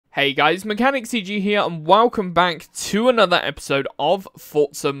Hey guys, Mechanic CG here and welcome back to another episode of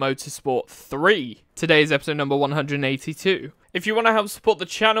Forza Motorsport 3. Today is episode number 182. If you want to help support the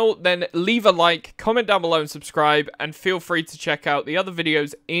channel, then leave a like, comment down below and subscribe, and feel free to check out the other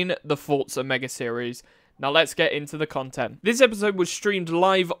videos in the Forza Mega Series. Now let's get into the content. This episode was streamed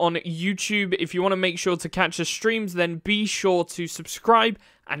live on YouTube. If you want to make sure to catch the streams, then be sure to subscribe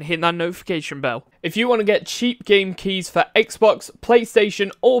and hit that notification bell. If you want to get cheap game keys for Xbox,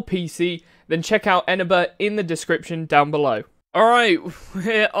 PlayStation, or PC, then check out Eneba in the description down below. Alright,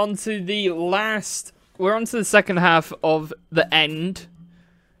 we're on to the second half of the end.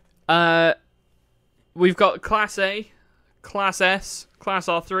 We've got Class A, Class S, Class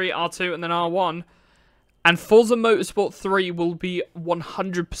R3, R2, and then R1. And Forza Motorsport 3 will be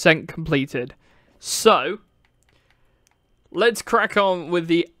 100% completed. So, let's crack on with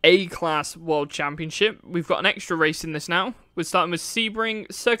the A-Class World Championship. We've got an extra race in this now. We're starting with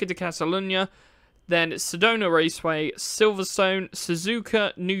Sebring, Circuit de Catalunya, then Sedona Raceway, Silverstone,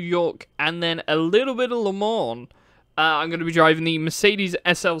 Suzuka, New York, and then a little bit of Le Mans. I'm going to be driving the Mercedes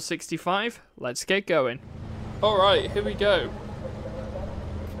SL65. Let's get going. Alright, here we go.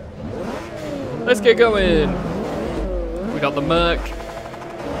 Let's get going. We got the MECH.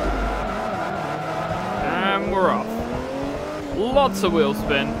 And we're off. Lots of wheel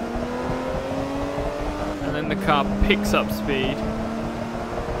spin. And then the car picks up speed.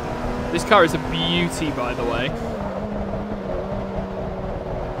 This car is a beauty, by the way.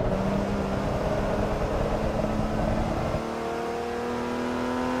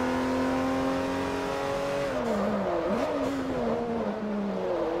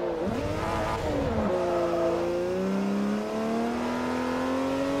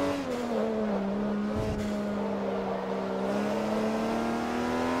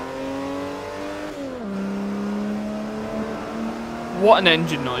 What an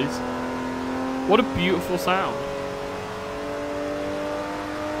engine noise. What a beautiful sound.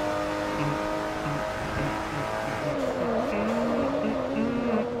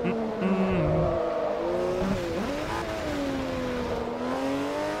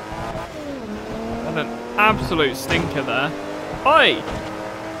 What an absolute stinker there. Oi!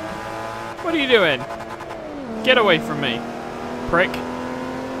 What are you doing? Get away from me, prick.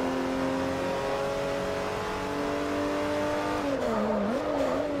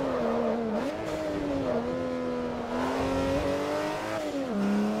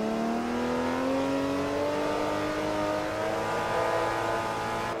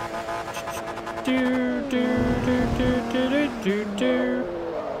 Do.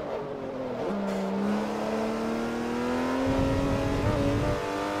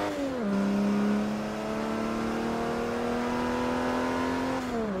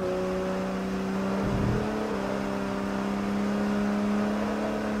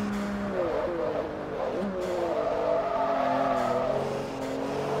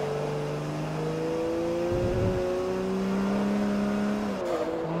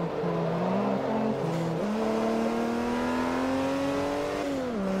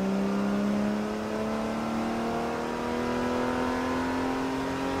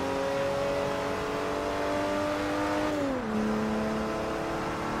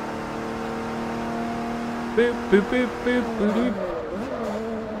 Boop, boop, boop, boop, boop, boop.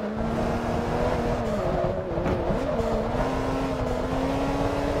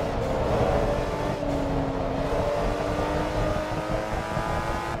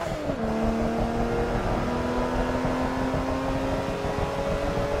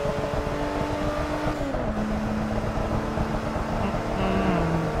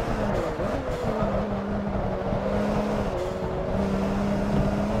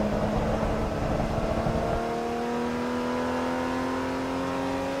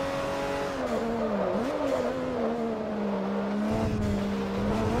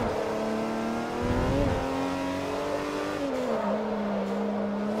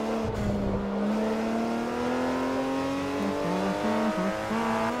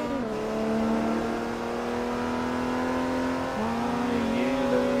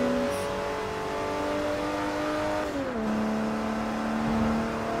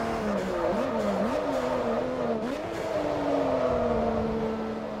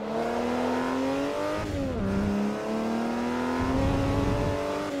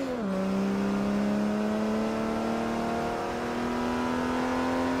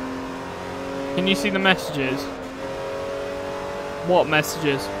 Can you see the messages? What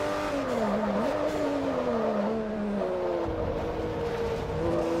messages?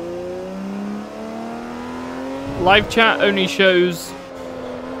 Live chat only shows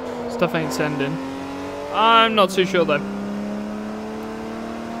stuff ain't sending. I'm not too sure though.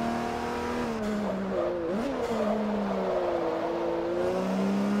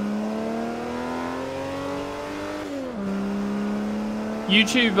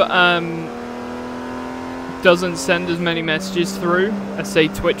 YouTube doesn't send as many messages through as say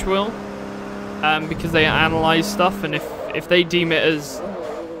Twitch will, because they analyze stuff, and if they deem it as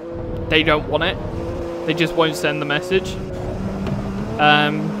they don't want it, they just won't send the message.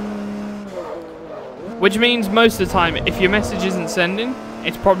 Which means most of the time, if your message isn't sending,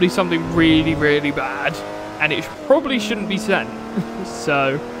 it's probably something really, really bad, and it probably shouldn't be sent.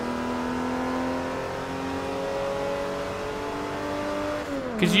 So,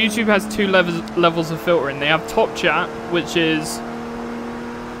 because YouTube has two levels of filtering. They have top chat, which is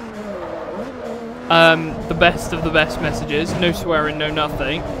the best of the best messages, no swearing, no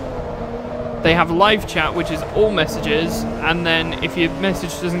nothing. They have live chat, which is all messages, and then if your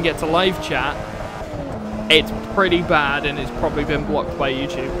message doesn't get to live chat, it's pretty bad, and it's probably been blocked by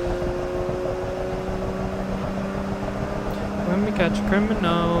YouTube. When we catch a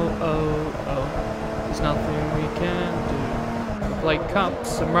criminal, oh, oh, there's nothing we can do. We play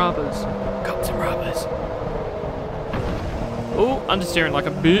cops and robbers. Cops and robbers. Oh, understeering like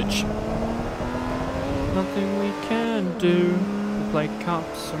a bitch. Nothing we can do. We play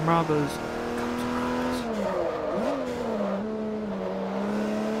cops and robbers.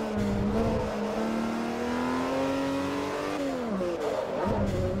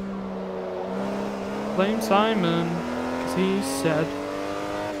 Blame Simon, because he said.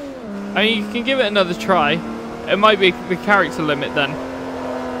 I mean, you can give it another try. It might be the character limit then,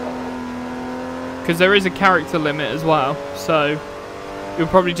 because there is a character limit as well. So you'll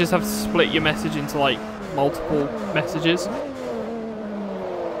probably just have to split your message into like multiple messages.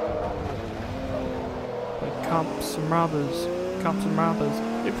 Like cops and robbers, cops and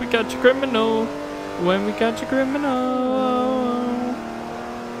robbers. If we catch a criminal, when we catch a criminal.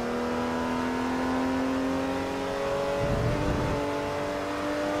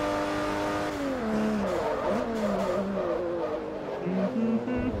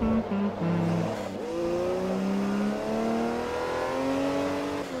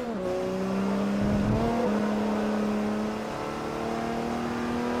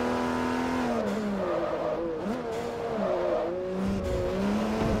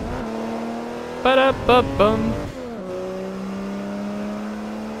 Ba-da-ba-bum.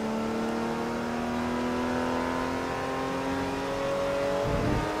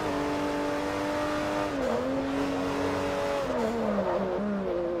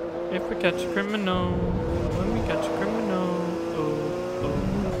 If we catch a criminal, when we catch a criminal, oh,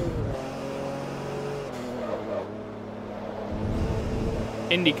 oh.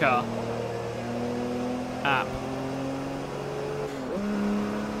 IndyCar app.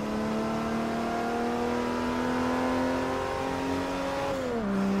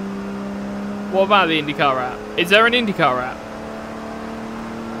 What about the IndyCar app? Is there an IndyCar app?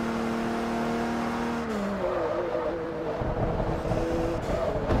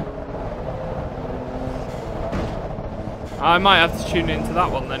 I might have to tune into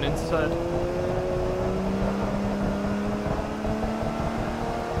that one then instead.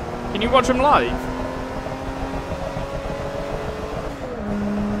 Can you watch them live?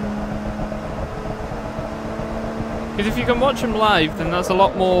 Because if you can watch them live, then that's a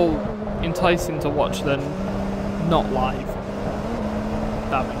lot more enticing to watch than not live.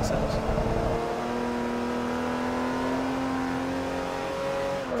 That makes sense.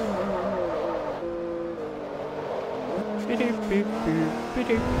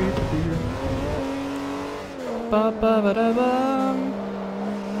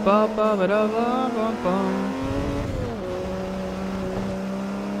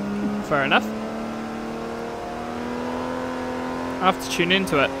 Fair enough. I have to tune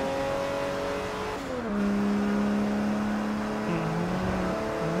into it.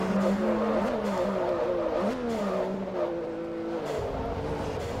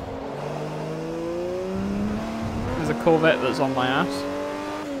 There's a Corvette that's on my ass.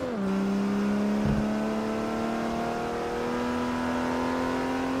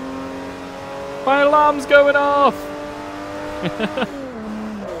 My alarm's going off!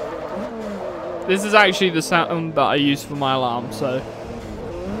 This is actually the sound that I use for my alarm, so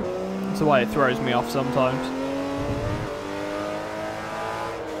that's the way it throws me off sometimes.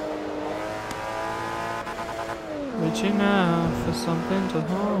 Reaching out for something to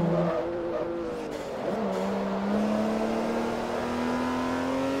hold.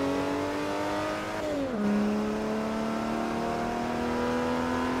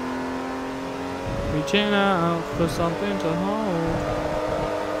 Reaching out for something to hold.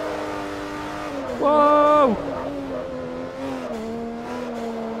 Whoa!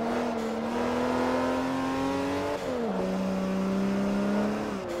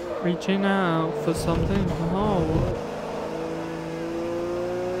 Reaching out for something to hold.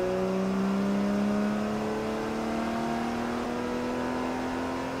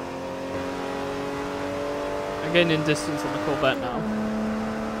 I'm getting in distance on the Corvette now.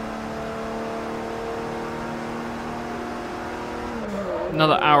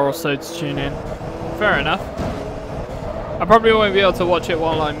 Another hour or so to tune in. Fair enough. I probably won't be able to watch it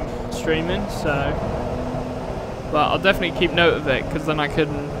while I'm streaming, so... But I'll definitely keep note of it, because then I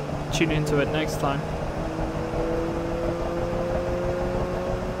can tune into it next time.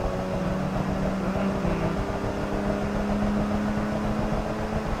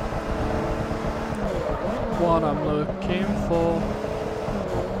 What I'm looking for,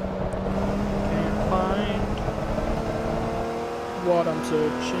 can't find what I'm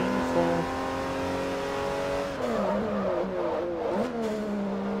searching for.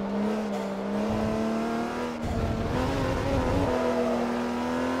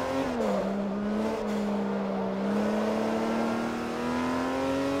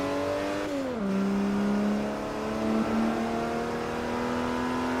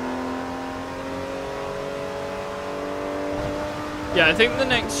 Yeah, I think the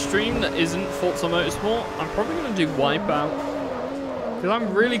next stream that isn't Forza Motorsport, I'm probably going to do Wipeout. Because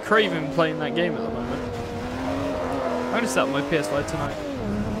I'm really craving playing that game at the moment. I'm going to set up my PS5 tonight.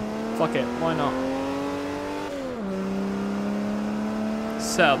 Fuck it, why not?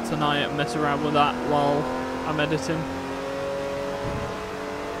 Set up tonight and mess around with that while I'm editing.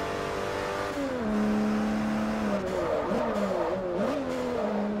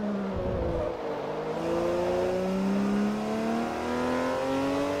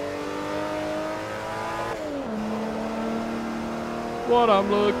 What I'm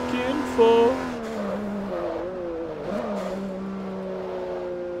looking for.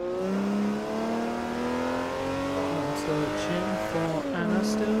 I'm searching for, and I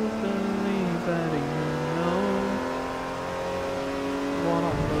still believe that you know what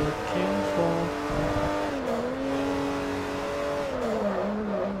I'm looking for.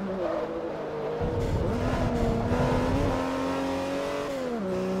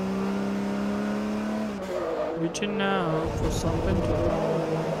 Reaching out for something to hold.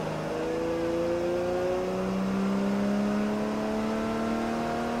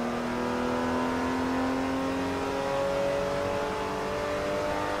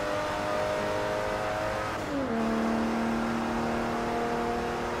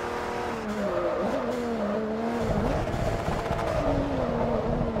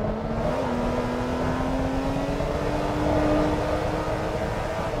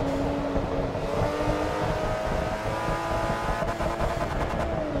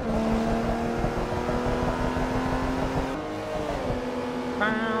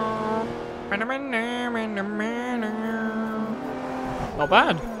 Not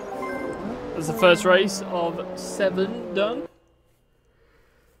bad. That's the first race of 7 done.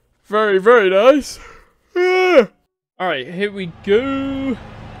 Very, very nice. Alright, here we go.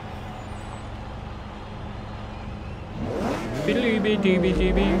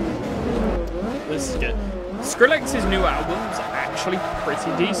 This is good. Skrillex's new album's actually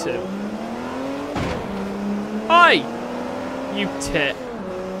pretty decent. Hi! You tit.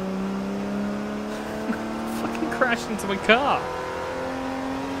 Fucking crashed into my car.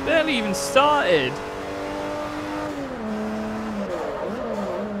 Barely even started.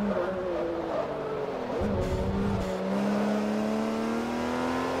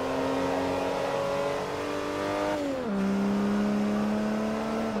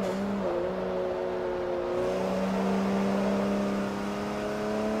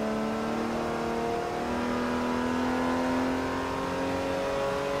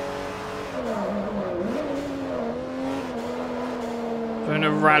 Going a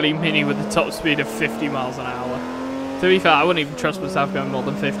rally mini with the top speed of 50 miles an hour. To be fair, I wouldn't even trust myself going more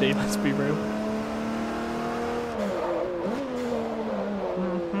than 50, let's be real.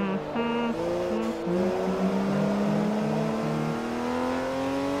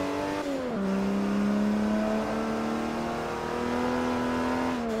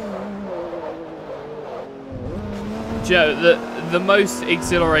 Joe, the most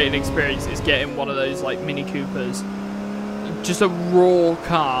exhilarating experience is getting one of those like Mini Coopers. Just a raw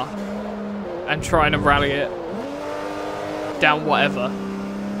car and trying to rally it down whatever.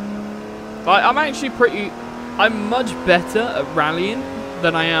 Like, I'm much better at rallying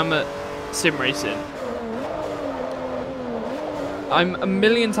than I am at sim racing. I'm a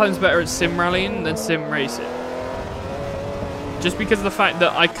million times better at sim rallying than sim racing. Just because of the fact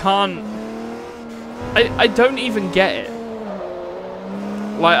that I don't even get it.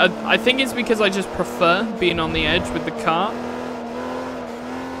 Like, I think it's because I just prefer being on the edge with the car.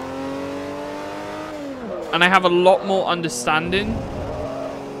 And I have a lot more understanding.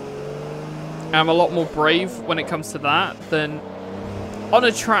 I'm a lot more brave when it comes to that than on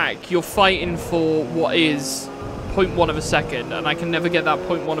a track, you're fighting for what is 0.1 of a second, and I can never get that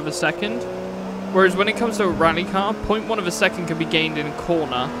 0.1 of a second. Whereas when it comes to a rally car, 0.1 of a second can be gained in a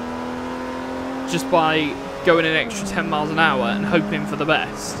corner just by going an extra 10 miles an hour and hoping for the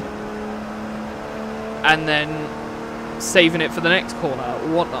best. And then saving it for the next corner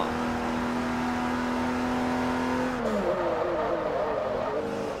or whatnot.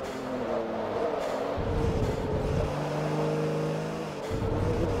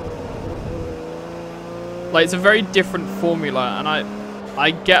 Like, it's a very different formula, and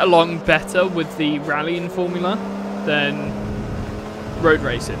I get along better with the rallying formula than road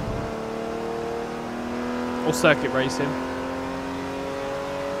racing or circuit racing.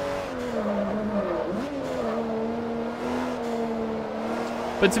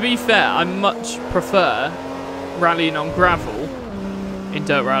 But to be fair, I much prefer rallying on gravel in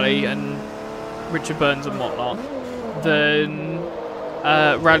Dirt Rally and Richard Burns and whatnot than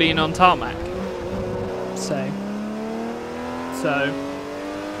rallying on tarmac. So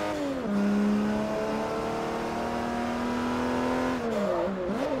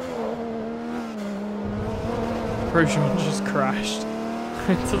Grosjean just crashed.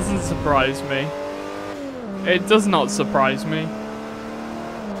 It doesn't surprise me. It does not surprise me.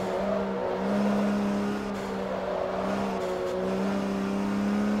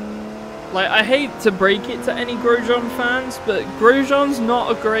 Like, I hate to break it to any Grosjean fans, but Grosjean's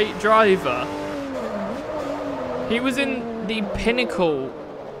not a great driver. He was in the pinnacle,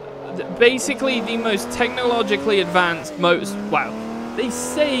 basically the most technologically advanced, wow, they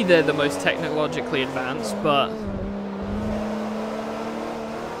say they're the most technologically advanced, but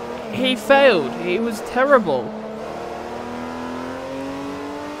he failed. He was terrible.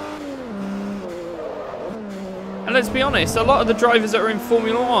 And let's be honest, a lot of the drivers that are in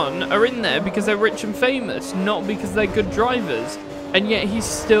Formula 1 are in there because they're rich and famous, not because they're good drivers. And yet he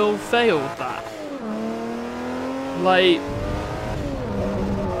still failed that. Like,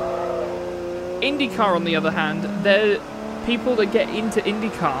 IndyCar, on the other hand, they're people that get into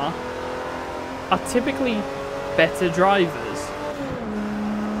IndyCar are typically better drivers.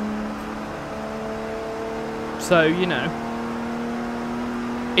 So, you know,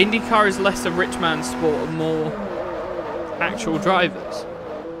 IndyCar is less a rich man's sport and more actual drivers.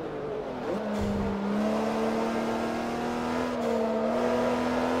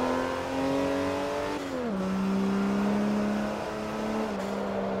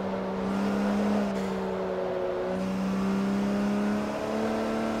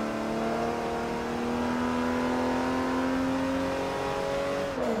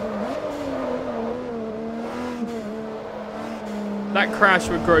 That crash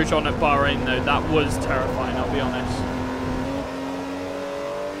with Grosjean at Bahrain, though, that was terrifying, I'll be honest.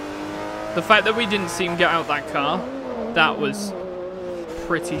 The fact that we didn't see him get out that car, that was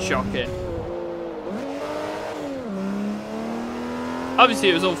pretty shocking. Obviously,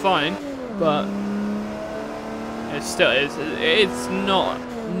 it was all fine, but it still is. It's not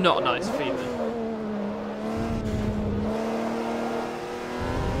a nice feeling.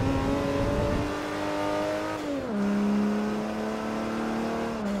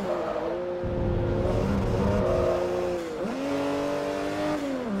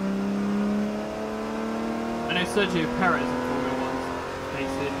 Sergio Perez in Formula 1's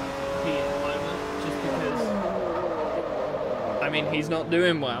facing key at the moment, just because, I mean, he's not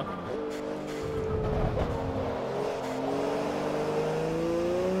doing well.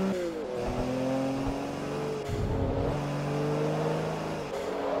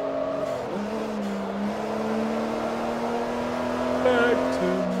 Back to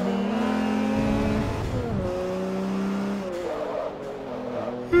me.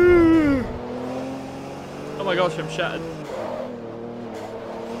 Oh my gosh, I'm shattered.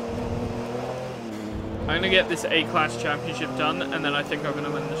 I'm gonna get this A-Class Championship done, and then I think I'm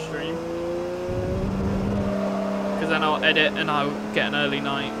gonna win the stream. Because then I'll edit and I'll get an early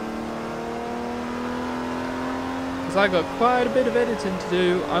night. Because I got quite a bit of editing to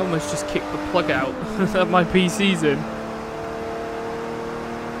do. I almost just kicked the plug out that my PC's in.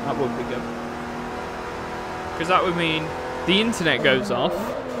 That would be good. Because that would mean the internet goes off.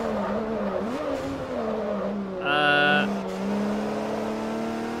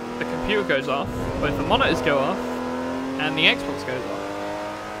 The computer goes off, both the monitors go off, and the Xbox goes off.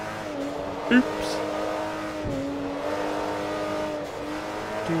 Oops.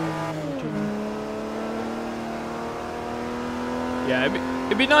 Yeah,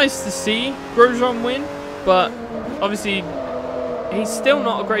 it'd be nice to see Grosjean win, but obviously he's still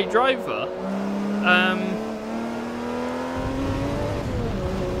not a great driver.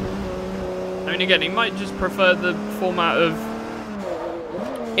 I mean, again, he might just prefer the format of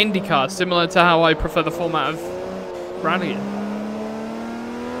IndyCar, similar to how I prefer the format of rallying.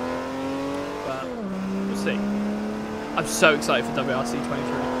 But we'll see. I'm so excited for WRC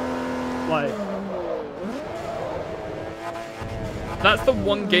 23. Like, that's the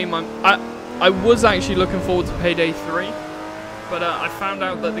one game I was actually looking forward to Payday 3, but I found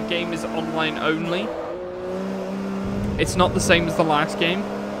out that the game is online only. It's not the same as the last game.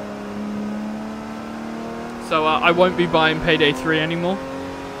 So I won't be buying Payday 3 anymore.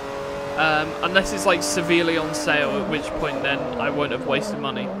 Unless it's like severely on sale, at which point then I won't have wasted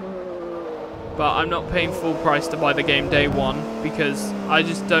money. But I'm not paying full price to buy the game day one, because I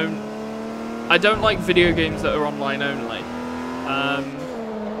just don't like video games that are online only.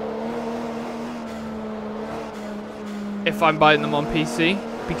 If I'm buying them on PC,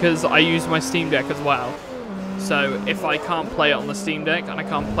 because I use my Steam Deck as well. So if I can't play it on the Steam Deck and I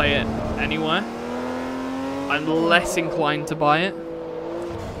can't play it anywhere, I'm less inclined to buy it.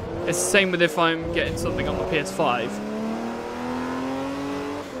 It's the same with if I'm getting something on the PS5.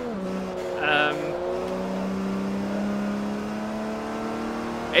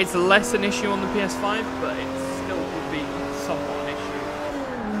 It's less an issue on the PS5, but it still would be somewhat an issue.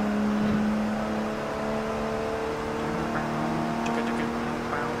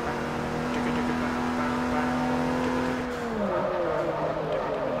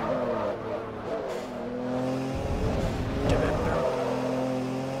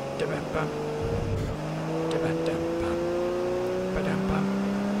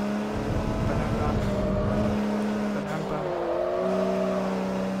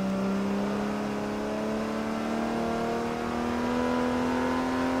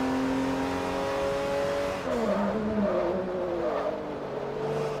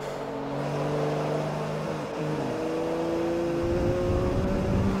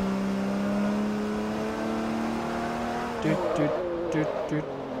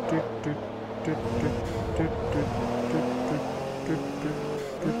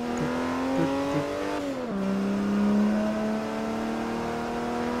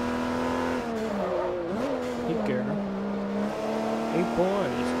 Hey girl. Hey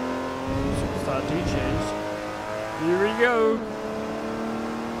boys. Superstar DJs. Here we go.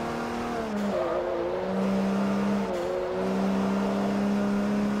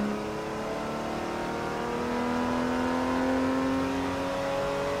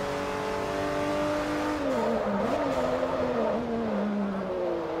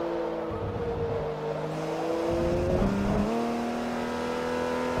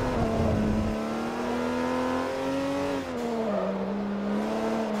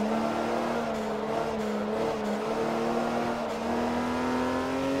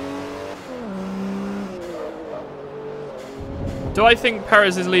 Do I think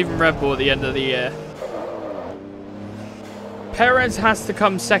Perez is leaving Red Bull at the end of the year? Perez has to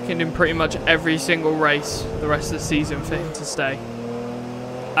come second in pretty much every single race the rest of the season for him to stay.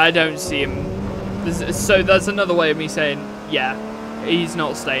 I don't see him. So that's another way of me saying, yeah, he's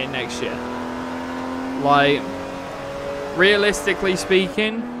not staying next year. Like, realistically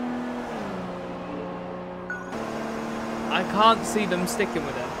speaking, I can't see them sticking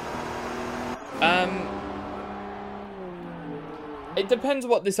with him. It depends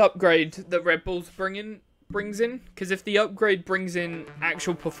what this upgrade that Red Bull's brings in. Because if the upgrade brings in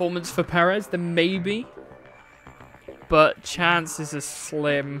actual performance for Perez, then maybe. But chances are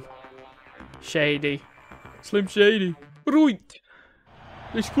slim. Shady. Slim shady. Right.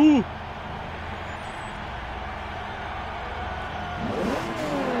 Let's go.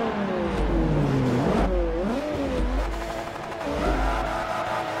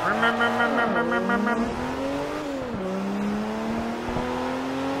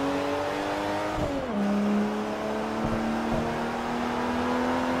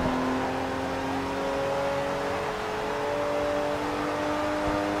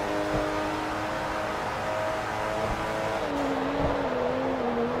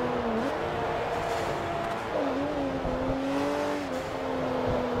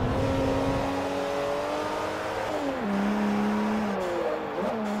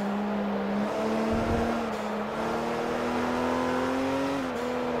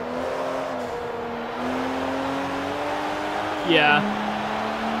 Yeah.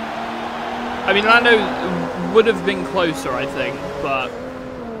 I mean, Lando would have been closer, I think, but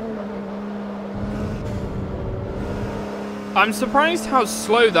I'm surprised how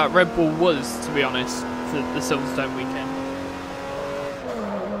slow that Red Bull was, to be honest, for the Silverstone weekend.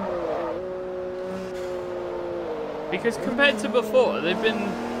 Because compared to before, they've been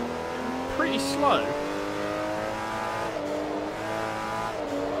pretty slow.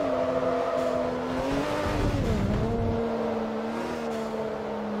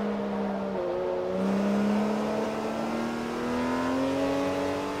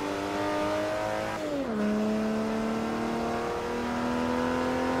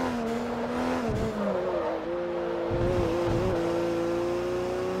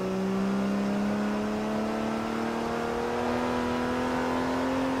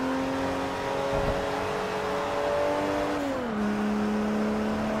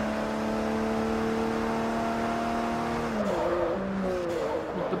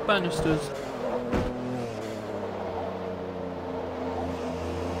 banisters.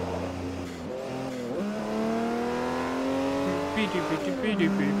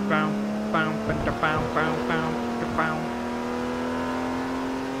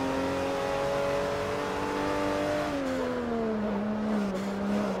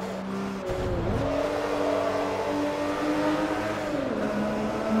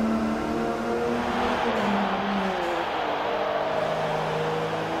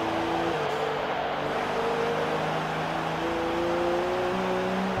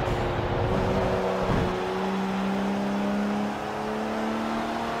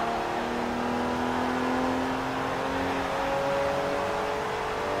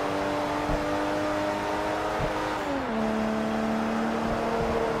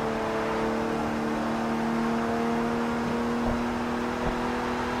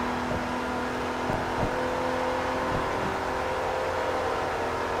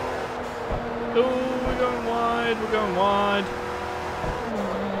 We're going wide.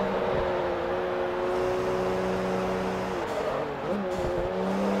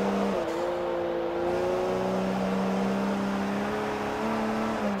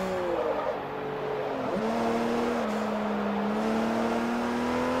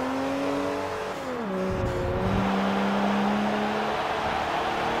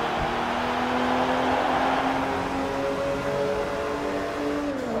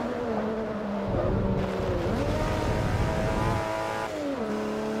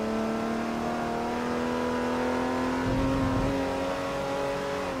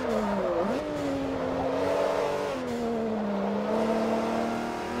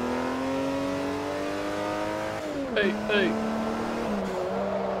 Hey, hey.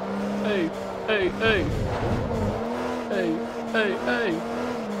 Hey, hey, hey. Hey, hey, hey.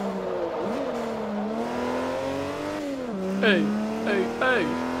 Hey, hey, hey.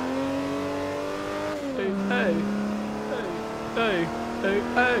 Hey, hey. Hey, hey, hey,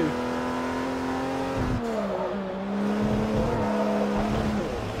 hey.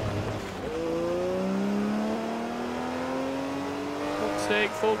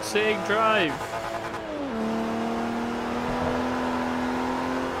 Fuck's sake, drive.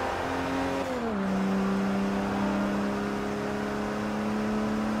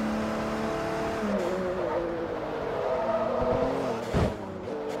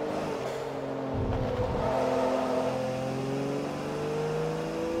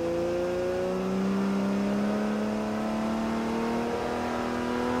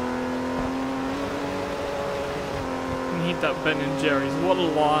 That Ben and Jerry's, what a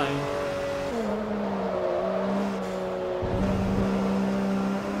line.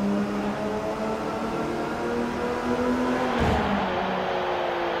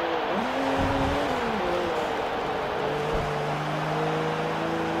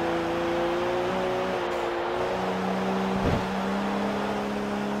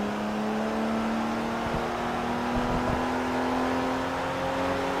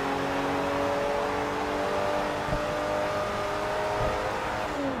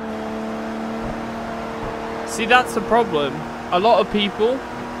 See, that's the problem. A lot of people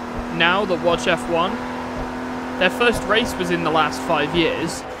now that watch F1, their first race was in the last 5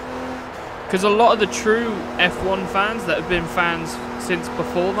 years. Because a lot of the true F1 fans that have been fans since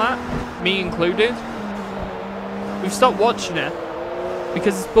before that, me included, we've stopped watching it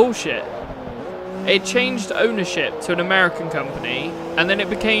because it's bullshit. It changed ownership to an American company, and then it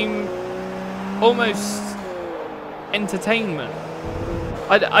became almost entertainment.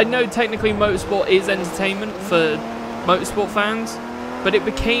 I know technically motorsport is entertainment for motorsport fans, but it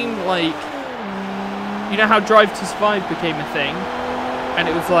became like, you know how Drive to Survive became a thing, and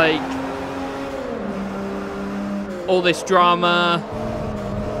it was like all this drama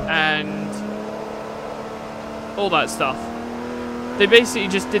and all that stuff. They basically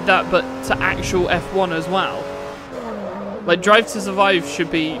just did that, but to actual F1 as well. Like, Drive to Survive should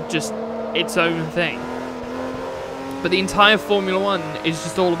be just its own thing. But the entire Formula 1 is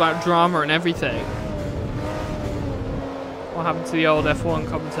just all about drama and everything. What happened to the old F1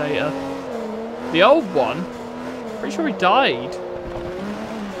 commentator? The old one? Pretty sure he died.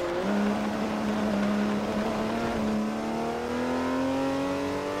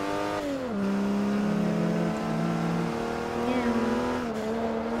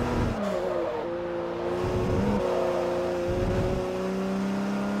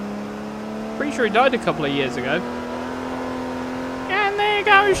 Pretty sure he died a couple of years ago. And there you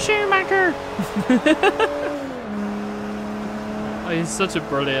go, Schumacher! Oh, he's such a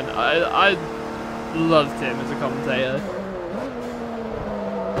brilliant. I loved him as a commentator.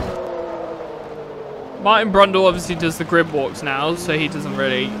 Martin Brundle obviously does the grid walks now, so he doesn't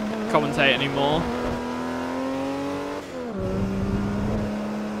really commentate anymore.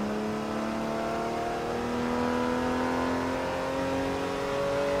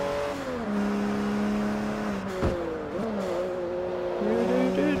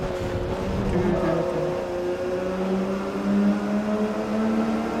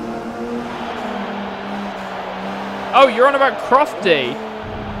 Oh, you're on about Crofty.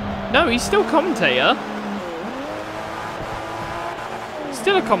 No, he's still commentator.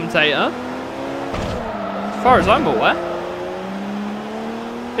 Still a commentator. As far as I'm aware.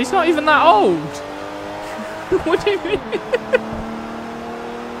 He's not even that old. What do you mean?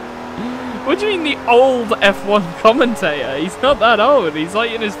 What do you mean the old F1 commentator? He's not that old. He's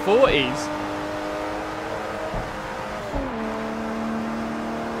like in his 40s.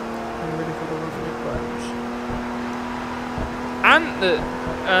 And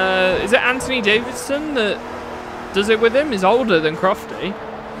is it Anthony Davidson that does it with him? Is older than Crofty.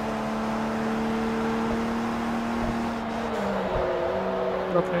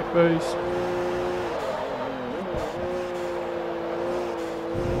 Roughneck boost.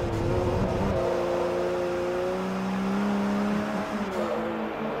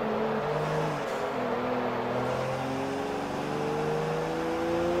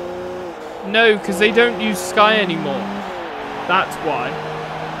 No, because they don't use Sky anymore. That's why.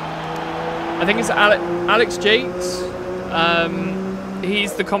 I think it's Alex Jakes.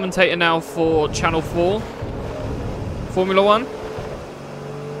 He's the commentator now for Channel 4, Formula 1.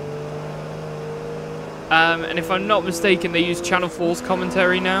 And if I'm not mistaken, they use Channel 4's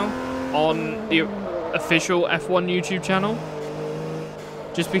commentary now on the official F1 YouTube channel.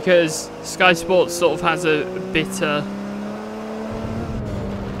 Just because Sky Sports sort of has a bitter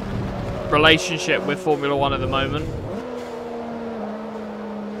relationship with Formula 1 at the moment.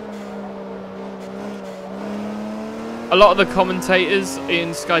 A lot of the commentators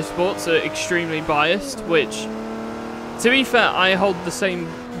in Sky Sports are extremely biased, which, to be fair, I hold the same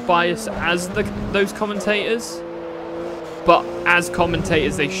bias as those commentators, but as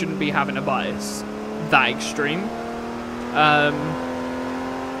commentators they shouldn't be having a bias that extreme.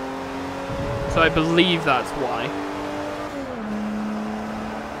 So I believe that's why.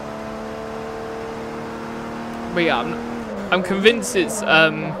 But yeah, I'm convinced it's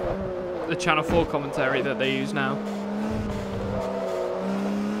the Channel 4 commentary that they use now.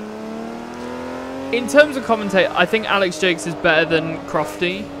 In terms of commentate, I think Alex Jakes is better than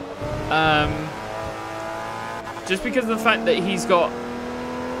Crofty. Just because of the fact that he's got...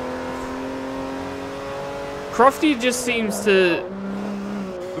 Crofty just seems to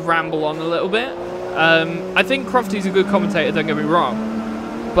ramble on a little bit. I think Crofty's a good commentator, don't get me wrong.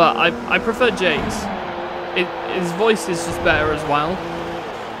 But I prefer Jakes. His voice is just better as well.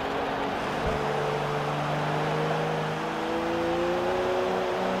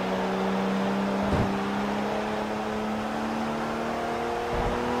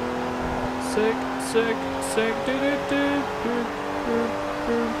 Sick, do do do do.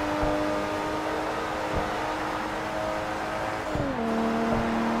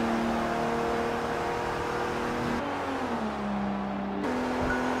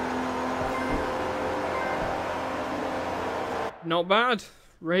 Not bad.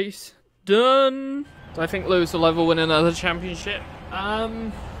 Race done. Do I think Lewis will ever win another championship?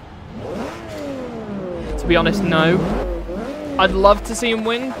 To be honest, no. I'd love to see him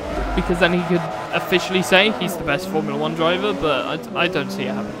win, because then he could officially say he's the best Formula 1 driver, but I don't see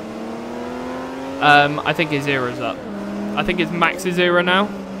it happening. I think his era's up. I think it's Max's era now.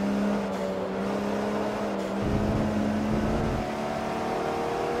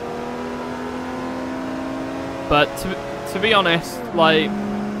 But to be honest, like,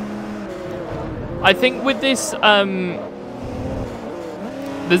 I think with this,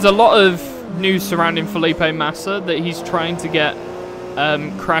 there's a lot of news surrounding Felipe Massa that he's trying to get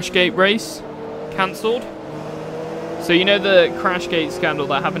Crashgate race cancelled. So you know the Crashgate scandal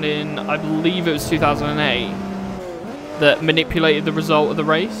that happened in, I believe it was 2008, that manipulated the result of the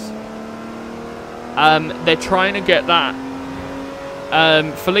race. They're trying to get that.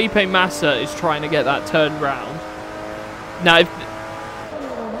 Felipe Massa is trying to get that turned round. Now,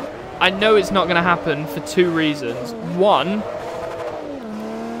 I know it's not going to happen for two reasons. One,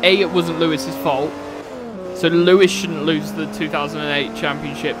 A, it wasn't Lewis's fault. So Lewis shouldn't lose the 2008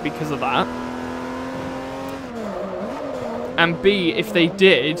 championship because of that. And B, if they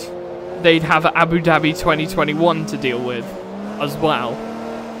did, they'd have Abu Dhabi 2021 to deal with as well.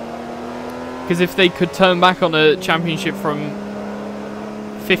 Because if they could turn back on a championship from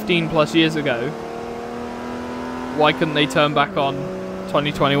 15 plus years ago, why couldn't they turn back on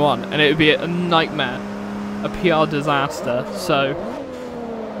 2021? And it would be a nightmare. a PR disaster. So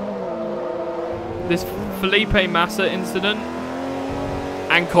this Felipe Massa incident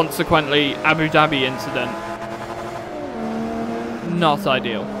and consequently Abu Dhabi incident, not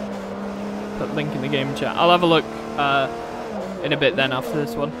ideal. Put link in the game chat. I'll have a look in a bit then after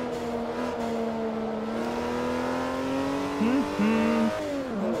this one.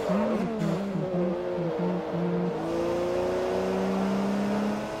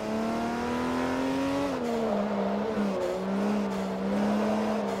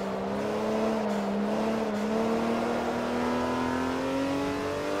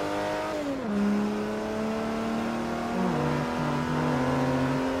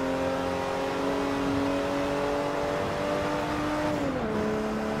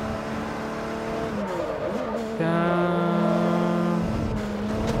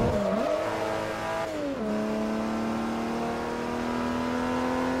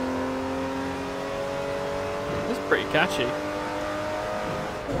 Pretty catchy.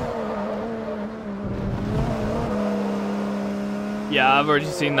 Yeah, I've already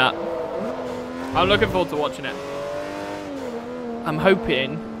seen that. I'm looking forward to watching it. I'm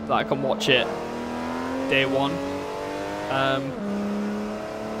hoping that I can watch it day one.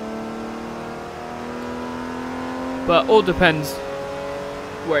 But all depends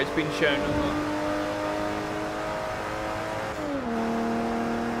where it's been shown or not.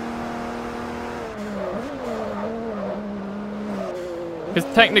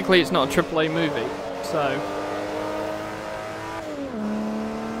 Because technically it's not a AAA movie, so...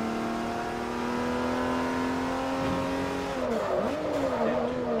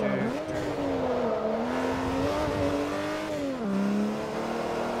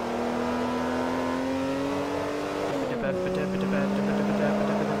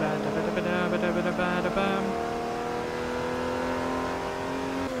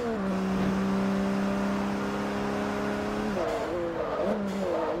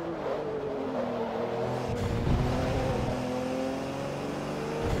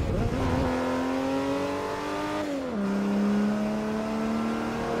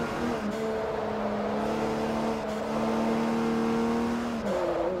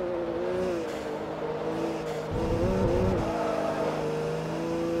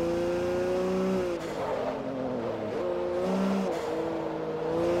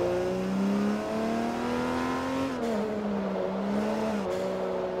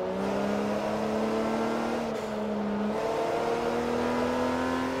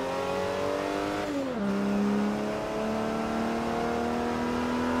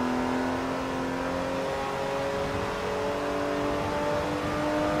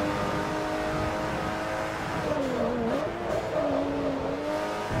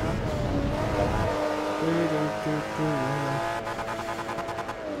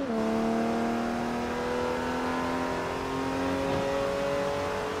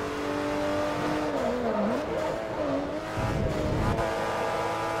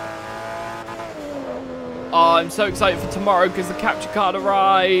 Oh, I'm so excited for tomorrow because the capture card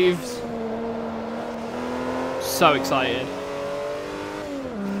arrives. So excited.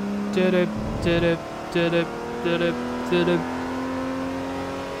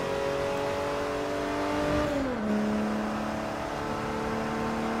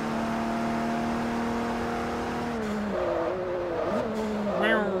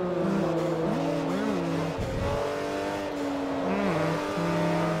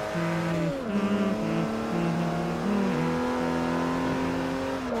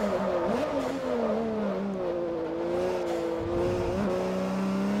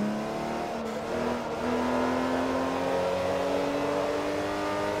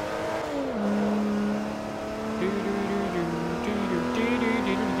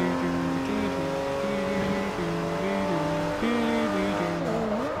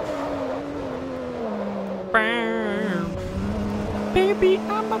 Baby,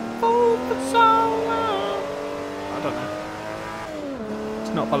 I'm a fool for so long. I don't know.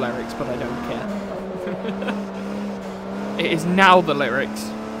 It's not the lyrics, but I don't care. It is now the lyrics.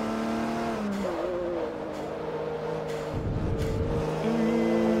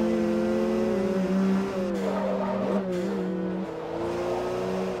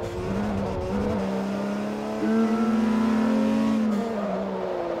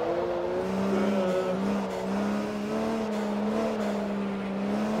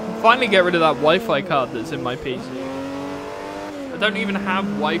 Finally get rid of that Wi-Fi card that's in my PC. I don't even have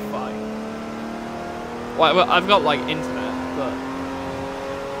Wi-Fi. Well, I've got like internet, but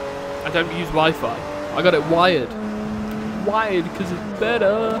I don't use Wi-Fi. I got it wired. Wired because it's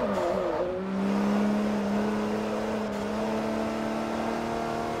better.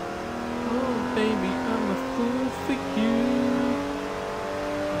 Oh baby, I'm a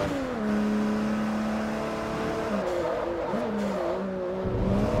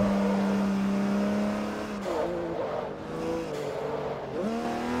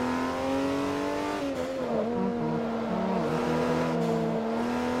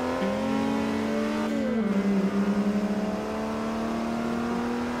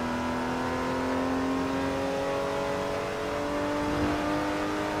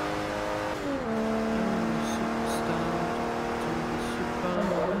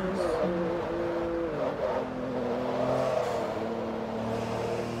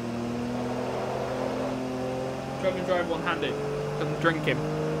and drive one-handed. I'm drinking.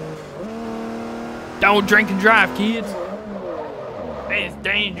 Don't drink and drive, kids. It's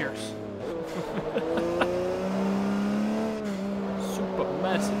dangerous. Super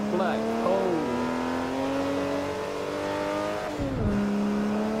massive black hole.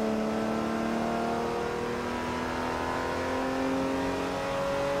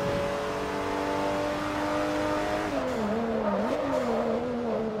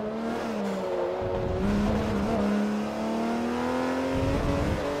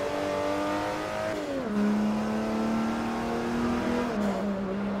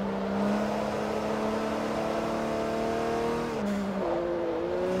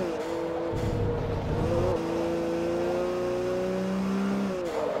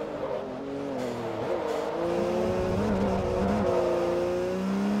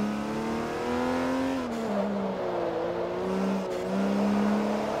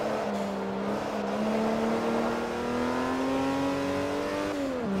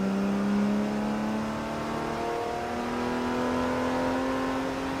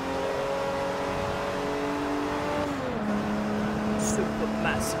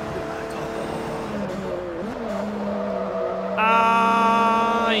 Massive black hole.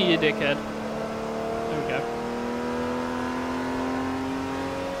 Ah, you dickhead. There we go.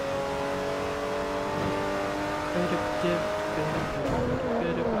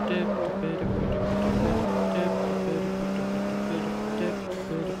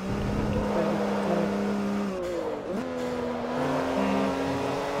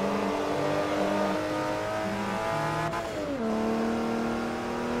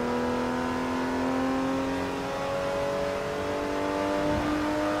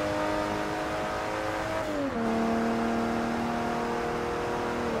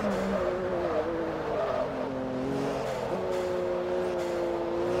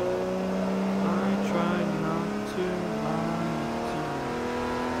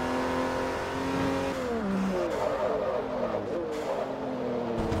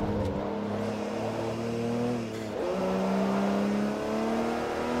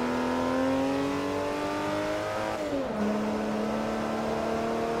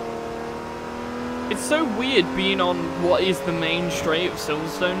 It's so weird being on what is the main straight of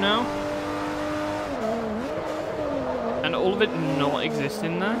Silverstone now. And all of it not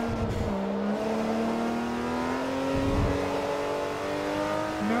existing there.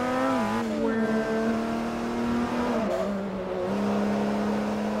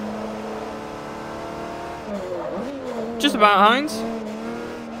 Just about, Heinz.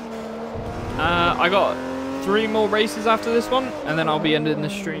 I got 3 more races after this one, and then I'll be ending the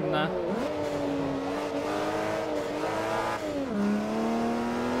stream there.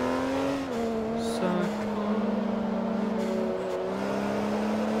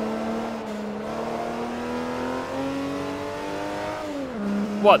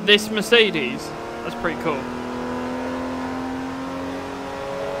 What, this Mercedes? That's pretty cool.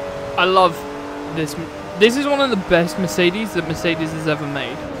 I love this. This is one of the best Mercedes that Mercedes has ever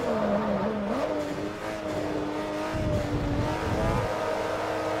made.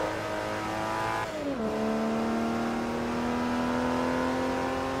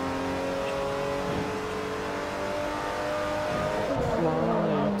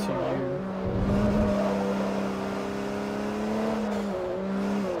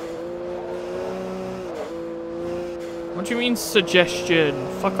 What do you mean suggestion?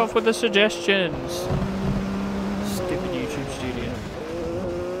 Fuck off with the suggestions. Stupid YouTube studio.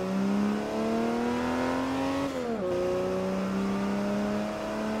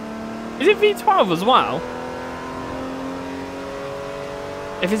 Is it V12 as well?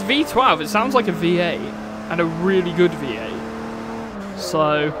 If it's V12, it sounds like a V8, and a really good V8.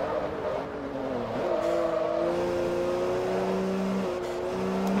 So...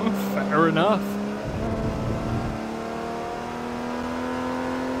 fair enough.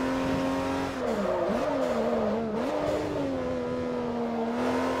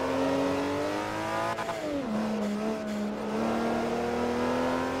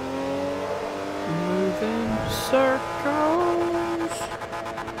 Circles.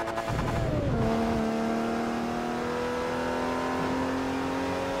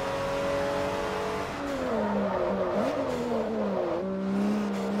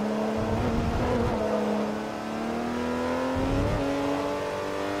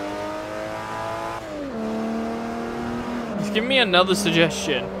 Just give me another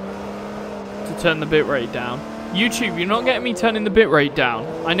suggestion to turn the bitrate down. YouTube, you're not getting me turning the bitrate down.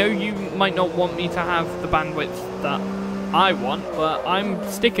 I know you might not want me to have the bandwidth that I want, but I'm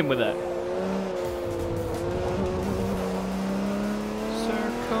sticking with it.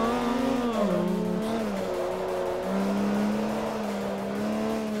 Circles.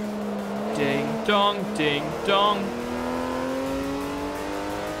 dong, ding dong.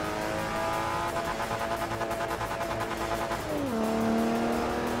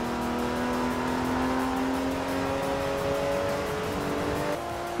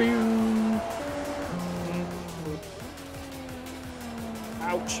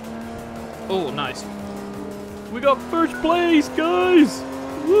 Ouch. Oh, nice. We got first place, guys!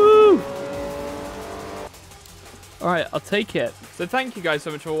 Woo! Alright, I'll take it. So thank you guys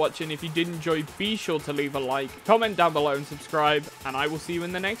so much for watching. If you did enjoy, be sure to leave a like, comment down below and subscribe, and I will see you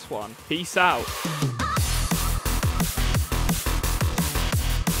in the next one. Peace out.